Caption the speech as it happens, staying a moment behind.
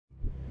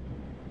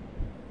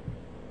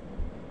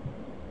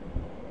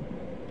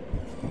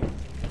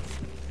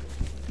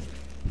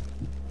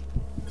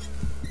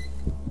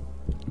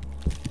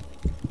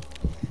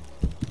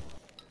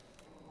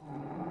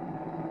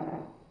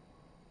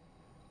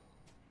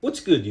What's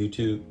good,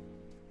 YouTube?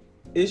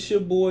 It's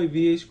your boy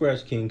VA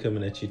Scratch King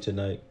coming at you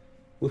tonight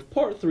with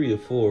part 3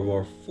 of 4 of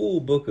our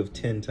full book of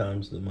 10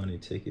 times the money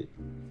ticket.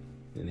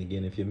 And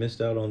again, if you missed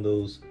out on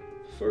those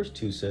first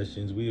 2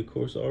 sessions, we of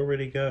course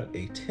already got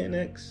a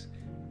 10x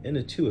and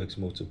a 2x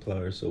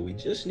multiplier, so we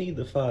just need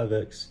the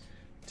 5x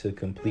to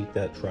complete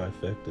that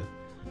trifecta.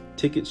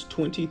 Tickets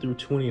 20 through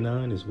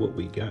 29 is what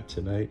we got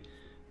tonight.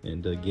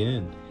 And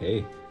again,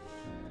 hey,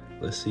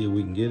 let's see if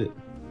we can get it.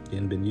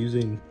 Again, been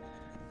using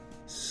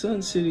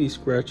Sun City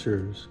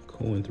Scratchers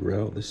coin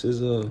throughout. This is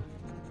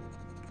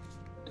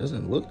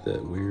doesn't look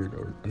that weird,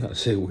 or not to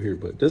say weird,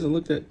 but it doesn't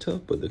look that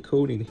tough, but the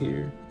coding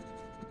here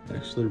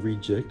actually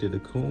rejected a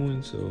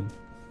coin, so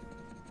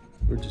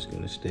we're just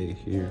gonna stay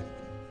here.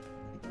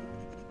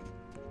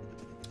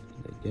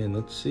 And again,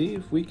 let's see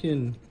if we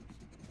can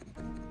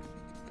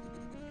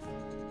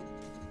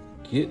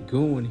get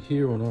going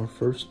here on our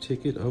first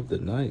ticket of the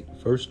night.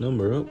 First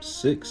number up,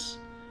 6.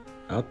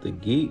 Out the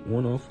gate,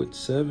 one off with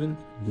 7,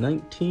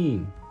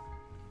 19.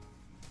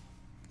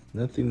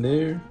 Nothing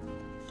there,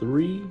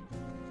 3,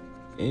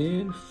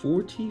 and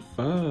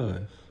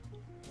 45.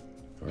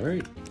 All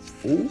right,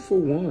 0 for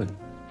 1.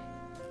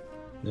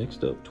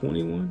 Next up,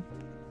 21.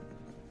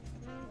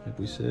 Like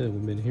we said,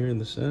 we've been hearing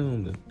the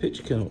sound, the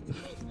pitch count.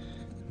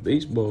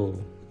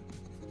 Baseball,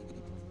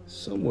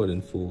 somewhat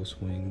in full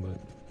swing, but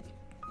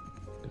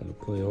gotta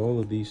play all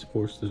of these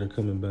sports that are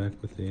coming back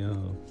with a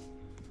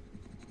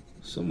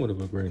somewhat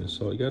of a grain of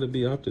salt. You gotta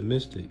be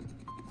optimistic.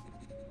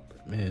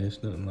 But man,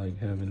 it's nothing like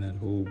having that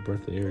whole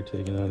breath of air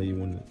taken out of you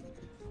when the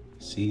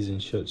season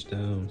shuts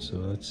down. So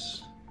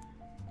let's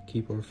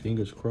keep our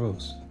fingers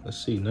crossed.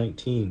 Let's see,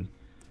 19.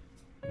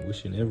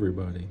 Wishing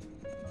everybody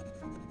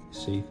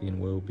safety and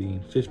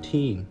well-being.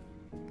 15.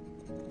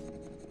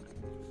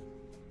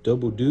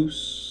 Double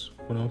deuce.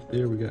 Went off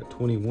there. We got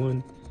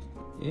 21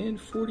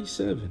 and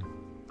 47.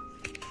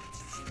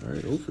 All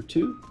right, 0 for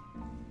 2.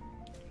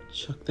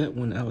 Chuck that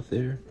one out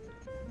there.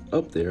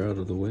 Up there, out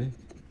of the way.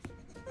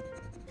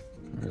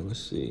 All right,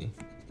 let's see.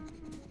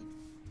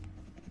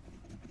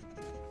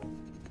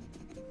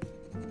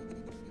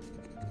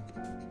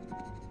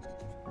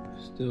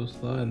 Still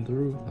sliding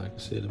through, like I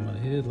said in my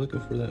head,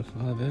 looking for that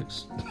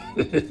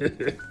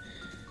 5x.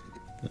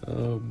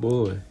 Oh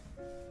boy.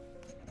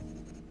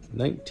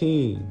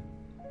 19.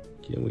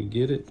 Can we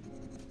get it?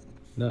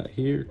 Not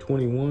here.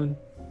 21.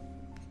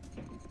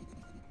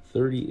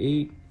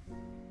 38.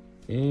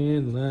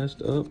 And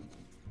last up,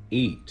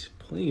 8.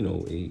 Plain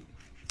old 8.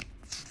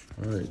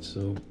 All right,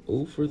 so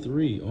 0 for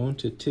 3. On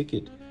to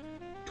ticket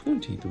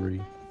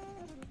 23.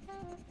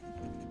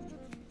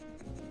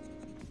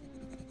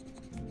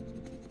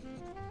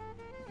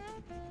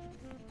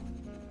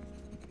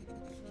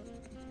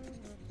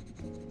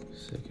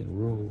 Second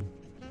row.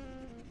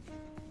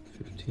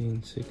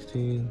 15,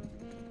 16.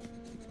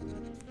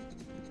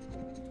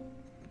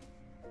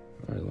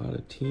 All right, a lot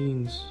of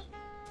teens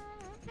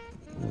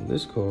on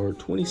this card.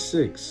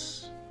 26.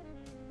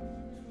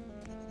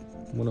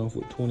 Went off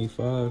with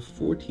 25,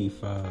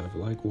 45.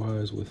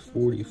 Likewise with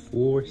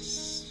 44,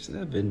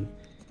 7.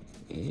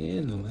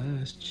 And the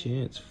last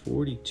chance,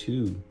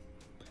 42.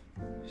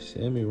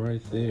 Sammy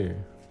right there.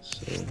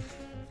 So,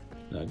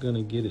 not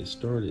gonna get it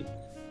started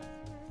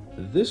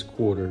this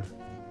quarter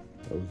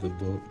of the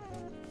book.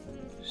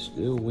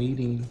 Still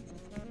waiting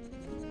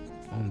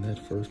on that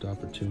first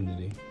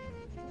opportunity.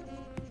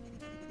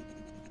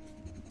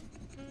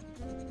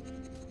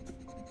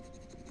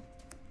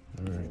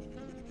 All right.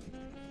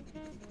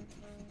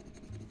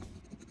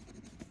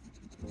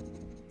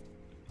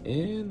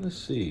 And let's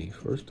see,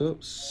 first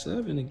up,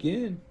 7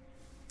 again.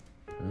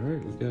 All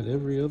right, we got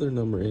every other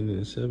number ending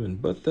in 7,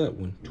 but that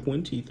one,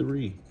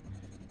 23,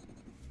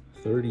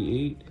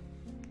 38,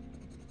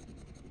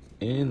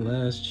 and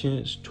last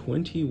chance,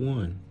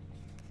 21.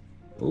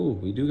 Oh,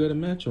 we do got a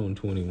match on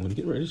 21.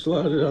 Get ready to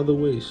slide it out of the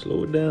way.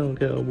 Slow it down,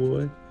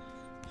 cowboy.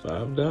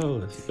 $5.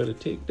 You better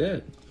take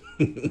that.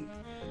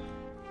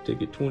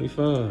 Ticket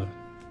 25.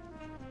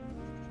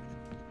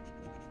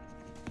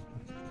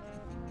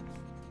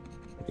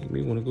 Make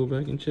me want to go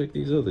back and check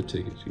these other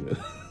tickets, you know.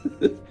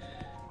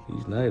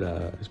 These night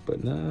eyes.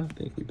 But nah, I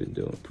think we've been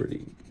doing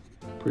pretty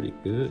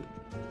good.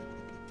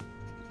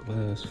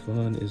 Glass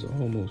fund is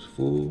almost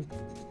full.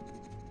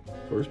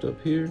 First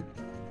up here,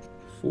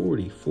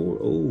 40,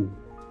 4-0.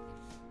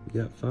 We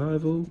got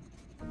 5-0,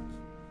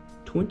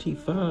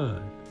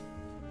 25.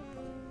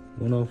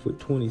 Went off with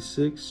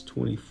 26,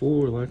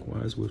 24,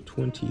 likewise with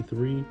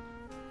 23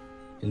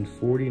 and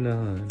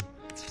 49.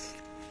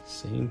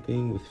 Same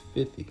thing with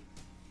 50.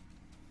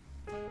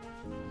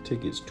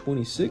 Tickets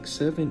 26,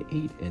 7,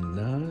 8, and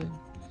 9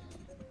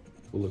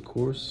 will, of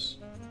course,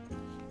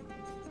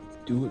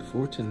 do it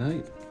for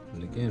tonight.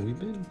 And again, we've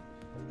been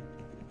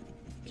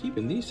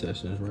keeping these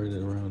sessions right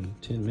at around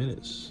 10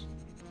 minutes.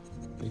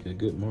 I think a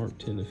good mark,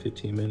 10 to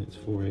 15 minutes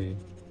for a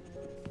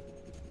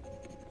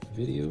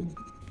video.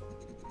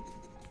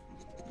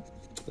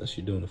 Unless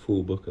you're doing a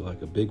full book of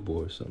like a big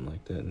boy or something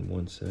like that in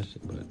one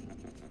session. But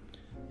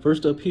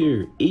first up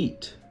here,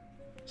 8.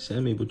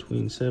 Sammy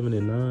between 7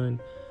 and 9.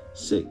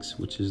 6,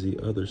 which is the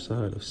other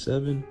side of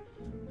 7.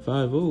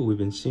 5-0, we've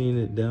been seeing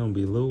it down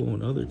below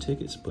on other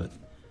tickets, but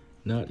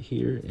not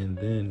here. And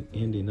then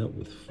ending up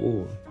with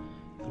 4.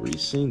 3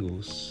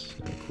 singles,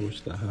 and of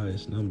course the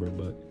highest number,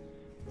 but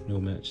no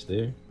match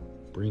there.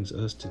 Brings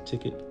us to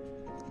ticket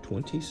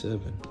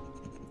 27.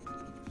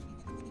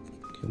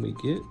 Can we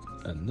get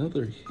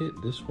another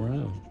hit this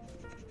round?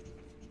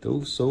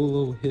 Those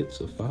solo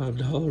hits of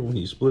 $5 when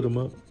you split them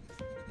up,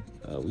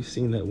 we've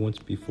seen that once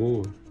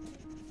before.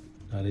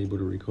 Not able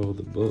to recall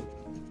the book.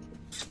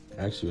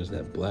 Actually, it was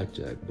that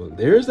blackjack book.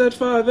 There's that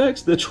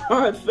 5X. The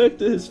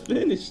trifecta is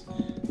finished.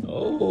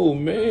 Oh,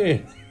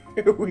 man.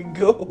 Here we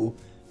go.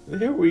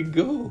 There we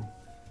go.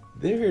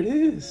 There it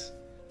is.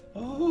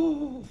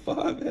 Oh,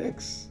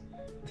 5X.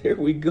 There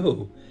we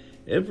go.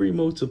 Every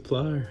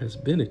multiplier has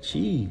been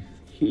achieved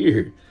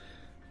here.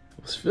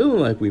 I was feeling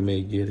like we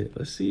may get it.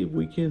 Let's see if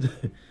we can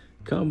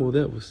combo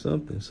that with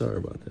something. Sorry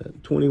about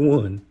that.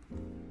 21.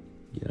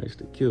 Yeah, I used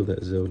to kill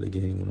that Zelda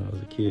game when I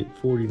was a kid.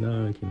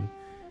 49 can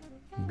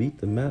beat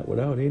the map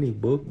without any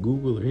book,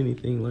 Google, or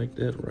anything like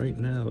that right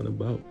now in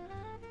about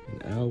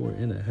an hour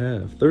and a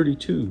half.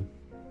 32.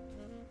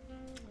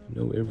 You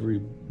know, every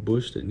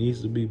bush that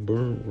needs to be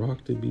burned,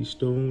 rock to be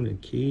stoned,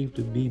 and cave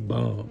to be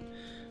bombed.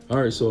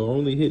 All right, so our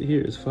only hit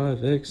here is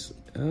 5X.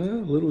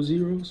 Little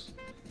zeros.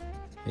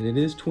 And it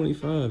is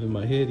 25 in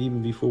my head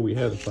even before we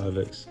had the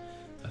 5X.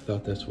 I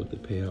thought that's what the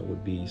payout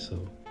would be,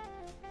 so...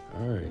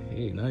 All right,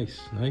 hey,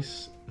 nice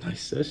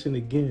session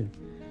again.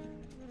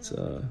 It's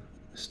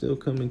still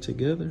coming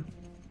together.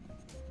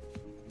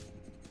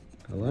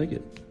 I like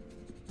it.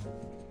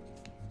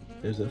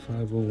 There's that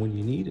 5-0 when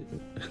you need it.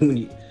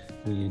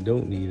 when you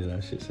don't need it, I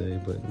should say,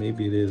 but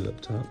maybe it is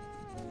up top.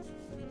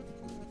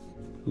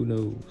 Who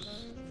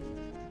knows?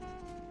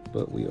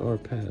 But we are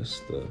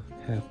past the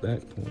half back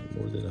point,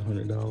 more than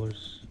 $100.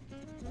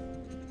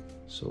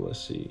 So let's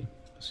see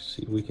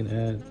if we can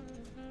add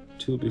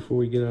 2 before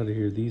we get out of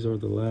here. These are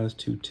the last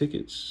 2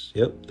 tickets.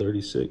 Yep,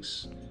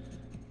 36.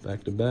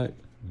 Back to back.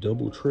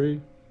 Double tray.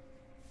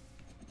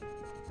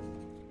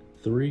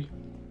 3.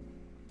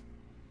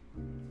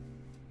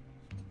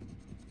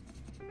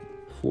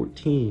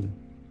 14.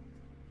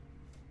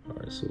 All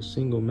right, so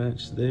single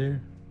match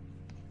there.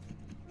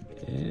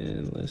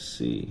 And let's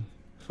see.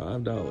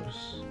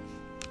 $5.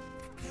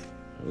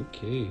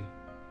 Okay.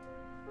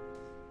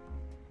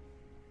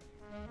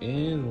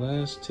 And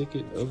last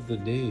ticket of the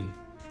day.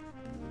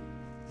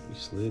 We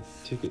slid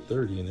ticket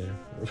 30 in there.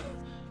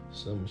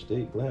 Some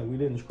mistake. Glad we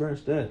didn't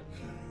scratch that.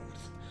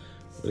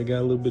 But it got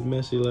a little bit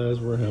messy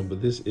last round.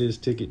 But this is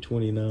ticket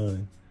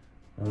 29.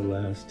 Our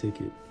last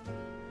ticket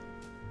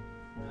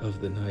of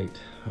the night.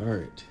 All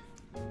right.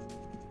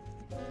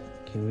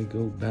 Can we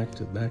go back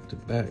to back to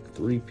back?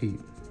 3-peat.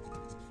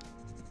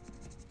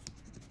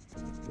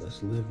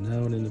 Let's live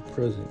now and in the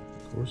present.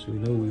 Of course, we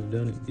know we've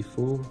done it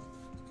before.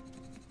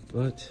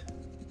 But...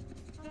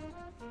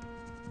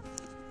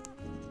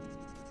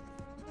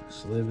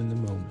 let's live in the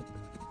moment.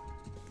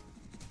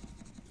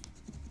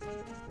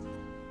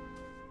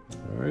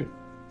 All right,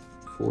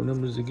 4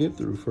 numbers to get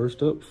through.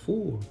 First up,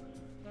 4.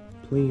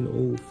 Plain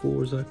old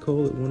 4, as I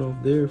call it, went off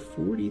there.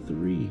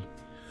 43.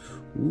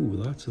 Ooh,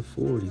 lots of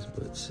 40s,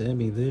 but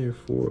Sammy there.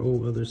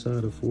 4-0, other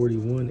side of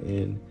 41,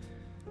 and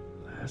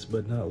last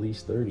but not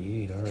least,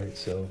 38. All right,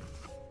 so,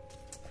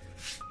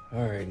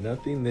 all right,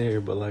 nothing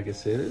there, but like I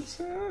said, it's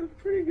a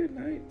pretty good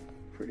night.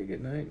 Pretty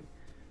good night.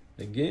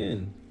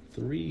 Again,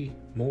 3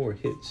 more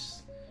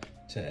hits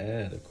to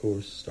add. Of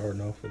course, starting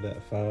off with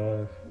that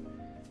 5.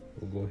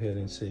 We'll go ahead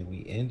and say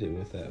we ended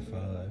with that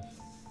 5.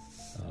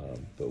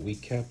 But we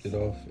capped it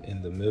off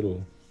in the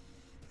middle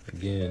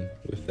again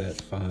with that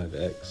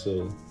 5X.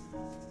 So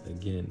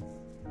again,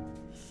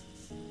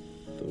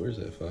 so where's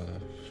that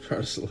 5?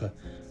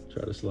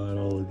 Try to slide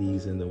all of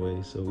these in the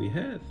way. So we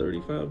had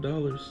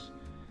 $35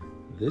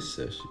 this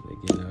session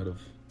again out of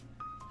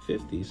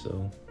 50.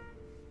 So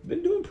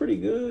been doing pretty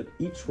good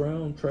each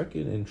round,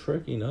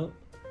 trekking up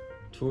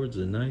towards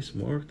a nice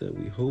mark that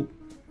we hope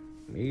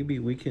maybe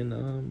we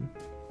can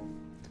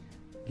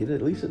get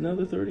at least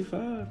another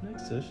 35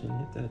 next session,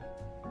 hit that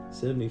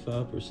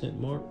 75%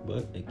 mark.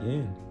 But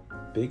again,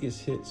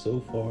 biggest hit so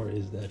far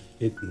is that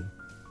 50.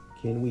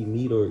 Can we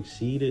meet or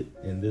exceed it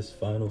in this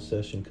final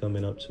session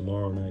coming up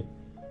tomorrow night?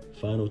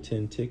 Final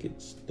 10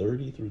 tickets,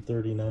 30 through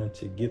 39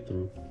 to get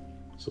through.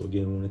 So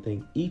again, I want to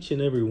thank each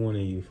and every one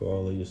of you for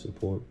all of your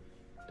support.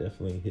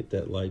 Definitely hit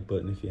that like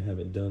button if you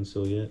haven't done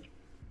so yet.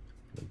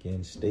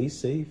 Again, stay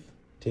safe,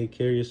 take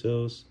care of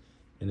yourselves,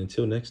 and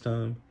until next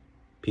time,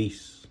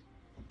 peace.